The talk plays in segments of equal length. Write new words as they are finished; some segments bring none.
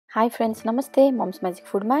High friends, नमस्ते। Mums magic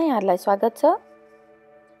फुडमा यहाँहरूलाई स्वागत छ।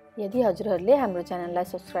 यदि हजुरहरूले हाम्रो च्यानललाई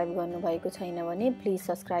सब्स्क्राइब गर्नुभएको छैन भने प्लिज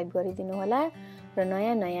सब्स्क्राइब गरिदिनु होला र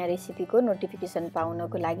नयाँ नयाँ रेसिपीको नोटिफिकेसन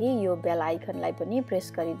पाउनको लागि यो बेल आइकनलाई पनि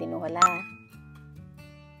प्रेस गरिदिनु होला।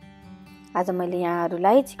 आज मैले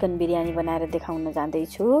यहाँहरूलाई चिकन बिरयानी बनाएर देखाउन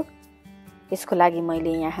जाँदैछु। यसको लागि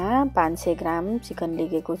मैले यहाँ 500 ग्राम चिकन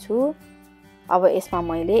लिएको छु। अब यसमा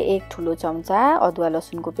मैले एक ठुलो चम्चा अदुवा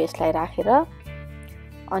लसुनको पेस्टलाई राखेर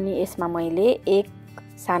अनि यसमा मैले एक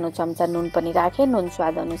सानो चम्चा नुन पनि राखेँ। नुन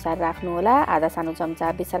स्वाद अनुसार राख्नु होला। आधा सानो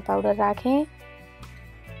चम्चा बेसार पाउडर राखेँ।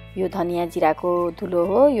 यो धनिया जिराको धुलो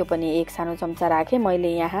हो, यो पनि एक सानो चम्चा राखेँ।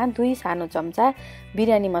 मैले यहाँ 2 सानो चम्चा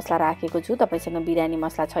बिरयानी मसला राखेको छु। तपाईसँग बिरयानी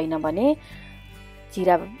मसला छैन भने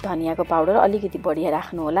जिरा धनियाको पाउडर अलिकति बढी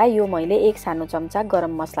राख्नु होला। यो मैले एक सानो चम्चा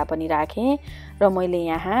गरम मसला पनि राखेँ र मैले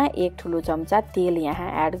यहाँ एक ठुलो चम्चा तेल यहाँ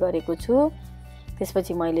एड गरेको छु।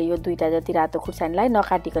 त्यसपछि मैले यो 2टा जति रातो खुर्सानीलाई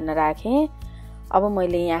नकाटिकन राखेँ। अब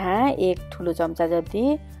मैले यहाँ एक ठुलो चम्चा जति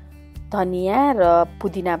धनिया र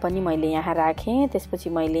पुदिना पनि मैले यहाँ राखेँ। त्यसपछि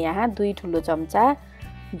मैले यहाँ 2 ठुलो चम्चा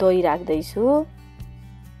दही राख्दैछु।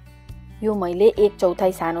 यो मैले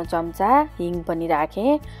 1/4 सानो चम्चा हिङ पनि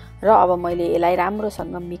राखेँ र अब मैले यसलाई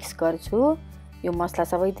राम्रोसँग मिक्स गर्छु। यो मसला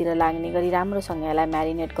सबैतिर लाग्ने गरी राम्रोसँग यसलाई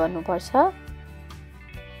म्यारिनेट गर्नुपर्छ।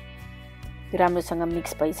 यो राम्रोसँग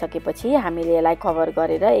मिक्स भइसकेपछि हामीले यसलाई कभर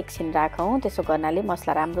गरेर एकछिन राखौँ। त्यसो गर्नाले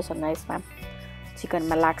मसला राम्रोसँग यसमा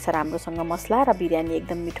चिकनमा लाग्छ राम्रोसँग मसला र बिरयानी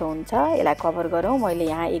एकदम मिठो हुन्छ। यसलाई कभर गरौँ। मैले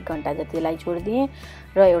यहाँ 1 घण्टा जति यसलाई छोडिदिएँ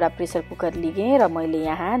र एउटा प्रेसर कुकर लिएँ र मैले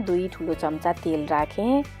यहाँ 2 ठुलो चम्चा तेल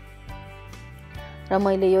राखेँ र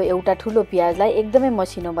मैले यो एउटा ठुलो प्याजलाई एकदमै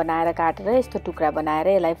मसिनो बनाएर काटेर यस्तो टुक्रा बनाएर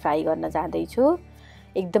यसलाई फ्राई गर्न जाँदैछु।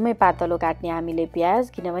 एकदमै पातलो काट्ने हामीले प्याज,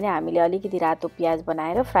 किनभने हामीले अलिकति रातो प्याज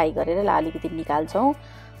बनाएर फ्राई गरेर यसलाई अलिकति निकाल्छौँ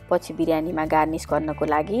पछि बिरयानीमा गार्निस गर्नको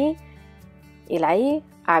लागि। यसलाई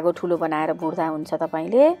आगो ठुलो बनाएर भुट्दा हुन्छ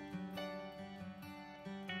तपाईले।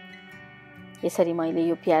 यसरी मैले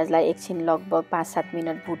यो प्याजलाई एकछिन लगभग 5-7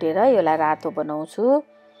 मिनट भुटेर यसलाई रातो बनाउँछु।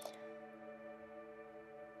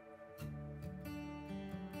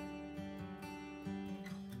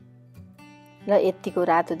 र यतिको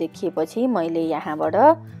रातो देखिएपछि मैले यहाँबाट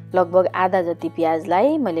लगभग आधा जति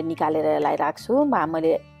प्याजलाई मैले निकालेर यसलाई राख्छु।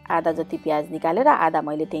 मैले आधा जति प्याज निकालेर आधा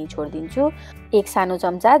मैले त्यही छोडिदिन्छु। एक सानो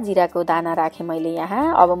चम्चा जिराको दाना राखेँ मैले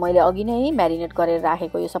यहाँ। अब मैले अघि नै म्यारिनेट गरेर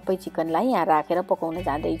राखेको यो सबै चिकनलाई यहाँ राखेर पकाउन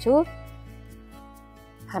जाँदैछु।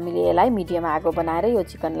 हामीले यसलाई मिडियम आगो बनाएर यो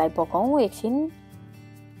चिकनलाई पकाउँ एकछिन,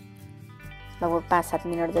 लगभग 5-7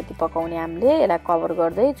 मिनट जति पकाउने। हामीले यसलाई कभर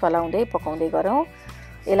गर्दै चलाउँदै पकाउँदै गरौँ।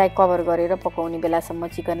 यसलाई कभर गरेर पकाउने बेलासम्म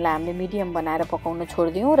चिकनलाई हामीले मिडियम बनाएर पकाउन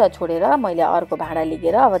छोडिदिउँ र छोडेर मैले अर्को भाँडा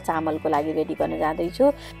लिएर अब चामलको लागि रेडी गर्न जाँदैछु।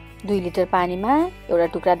 2 लिटर पानीमा एउटा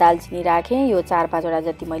टुक्रा दालचिनी राखेँ। यो 4-5 वटा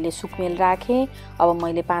जति मैले सुकमेल राखेँ। अब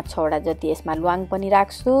मैले 5-6 वटा जति यसमा ल्वाङ पनि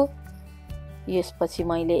राख्छु। यसपछि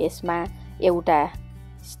मैले यसमा एउटा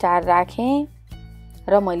स्टार राखेँ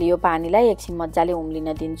र मैले यो पानीलाई एकछिन मजाले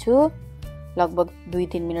उम्लिन दिन्छु। लगभग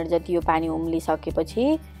 2-3 मिनट जति यो पानी उम्लिसकेपछि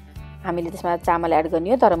हामीले त्यसमा चामल एड गर्ने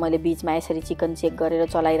हो, तर मैले बीचमा यसरी चिकन चेक गरेर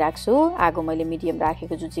चलाइराख्छु। आगो मैले मिडियम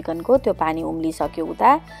राखेको छु चिकनको। त्यो पानी उम्लिसक्यो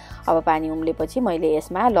उता। अब पानी उम्लेपछि मैले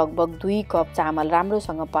यसमा लगभग 2 कप चामल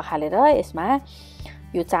राम्रोसँग पखालेर यसमा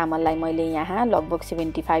यो चामललाई मैले यहाँ लगभग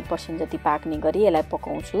 75% जति पाक्ने गरी यसलाई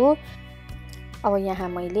पकाउँछु। अब यहाँ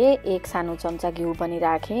मैले 1 सानो चम्चा घिउ पनि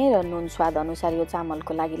राखेँ र नुन स्वाद अनुसार यो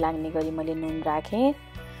चामलको लागि लाग्ने गरी मैले नुन राखेँ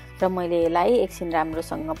र मैले यसलाई एकछिन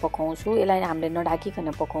राम्रोसँग पकाउँछु। यसलाई हामीले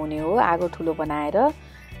नढाकिकन पकाउने हो। आगो ठुलो बनाएर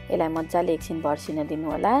यसलाई मजाले एकछिन भर्सिन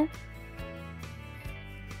दिनु होला।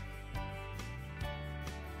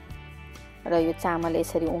 र यो चामल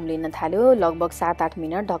यसरी उम्लिन थाल्यो। लगभग 7-8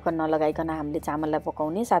 मिनट ढक्कन नलगाइकन हामीले चामललाई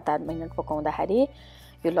पकाउने। 7-8 मिनट पकाउँदाखेरि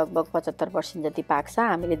यो लगभग 75% जति पाक्छ।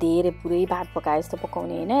 हामीले धेरै पुरै भात पकाए जस्तो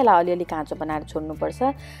पकाउने होइन। यसलाई अलिअलि काँचो बनाएर छोड्नुपर्छ।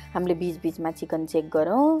 हामीले बीचबीचमा चिकन चेक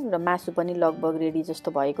गरौँ र मासु पनि लगभग रेडी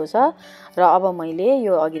जस्तो भएको छ। र अब मैले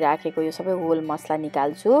यो अघि राखेको यो सबै होल मसला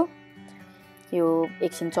निकाल्छु। यो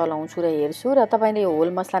एकछिन चलाउँछु र हेर्छु। र तपाईले यो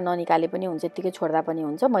होल मसला ननिकाले पनि हुन्छ, यतिकै छोड्दा पनि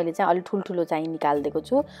हुन्छ। मैले चाहिँ अलि ठुल्ठुलो चाहिँ निकाल्दिएको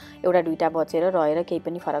छु। एउटा 2टा बचेर रहेर केही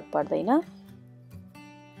पनि फरक पर्दैन।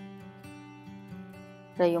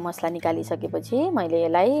 र यो मसला निकालिसकेपछि मैले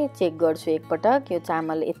यसलाई चेक गर्छु एकपटक। यो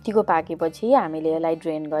चामल यतिको पाकेपछि हामीले यसलाई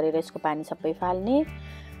ड्रेन गरेर यसको पानी सबै फाल्ने।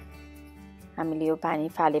 हामीले यो पानी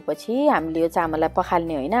फालेपछि हामीले यो चामललाई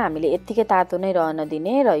पखाल्ने होइन, हामीले यतिकै तातो नै रहन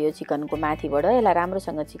दिने र यो चिकनको माथिबाट यसलाई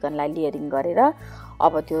राम्रोसँग चिकनलाई लेयरिङ गरेर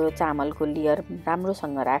अब त्यो चामलको लेयर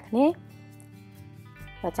राम्रोसँग राख्ने।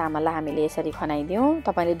 र चामललाई हामीले यसरी खनाइदिउँ।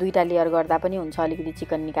 तपाईले दुईटा लेयर गर्दा पनि हुन्छ, अलिकति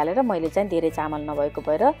चिकन निकालेर। मैले चाहिँ धेरै चामल नभएको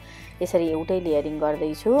भएर यसरी एउटै लेयरिङ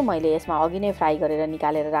गर्दै छु। मैले यसमा अघि नै फ्राई गरेर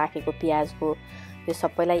निकालेर राखेको प्याजको यो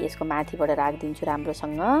सबैलाई यसको माथिबाट राखिदिन्छु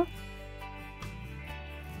राम्रोसँग।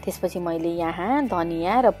 त्यसपछि मैले यहाँ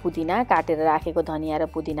धनिया र पुदिना काटेर राखेको धनिया र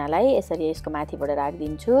पुदिनालाई यसरी यसको माथिबाट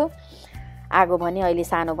राखिदिन्छु। आगो भने अहिले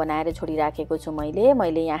सानो बनाएर छोडिराखेको छु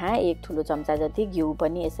मैले यहाँ 1 ठुलो चम्चा जति घिउ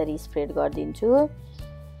पनि यसरी स्प्रेड गरिदिन्छु।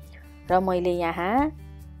 र मैले यहाँ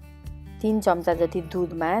 3 चम्चा जति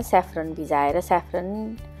दुधमा स्याफ्रन भिजाएर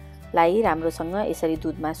स्याफ्रनलाई राम्रोसँग यसरी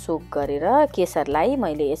दुधमा सोक गरेर केसरलाई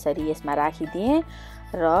मैले यसरी यसमा राखिदिएँ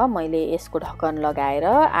र मैले यसको ढक्कन लगाएर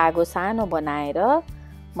आगो सानो बनाएर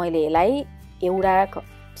मैले यसलाई एउटा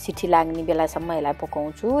सिटी लाग्ने बेलासम्म यसलाई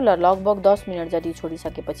पकाउँछु। र लगभग 10 मिनट जति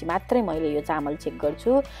छोडिसकेपछि मात्रै मैले यो चामल चेक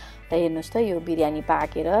गर्छु। र हेर्नुस् त यो बिरयानी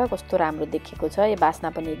पाकेर कस्तो राम्रो देखेको छ। यो बास्ना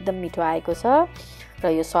पनि एकदम मिठो आएको छ र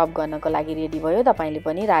यो सर्भ गर्नको लागि रेडी भयो। तपाईले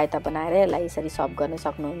पनि रायता बनाएर यसलाई यसरी सर्भ गर्न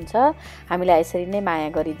सक्नुहुन्छ। हामीलाई यसरी नै माया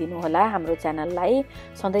गरिदिनु होला। हाम्रो च्यानललाई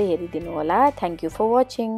सधैँ हेरिदिनु होला। Thank you for watching.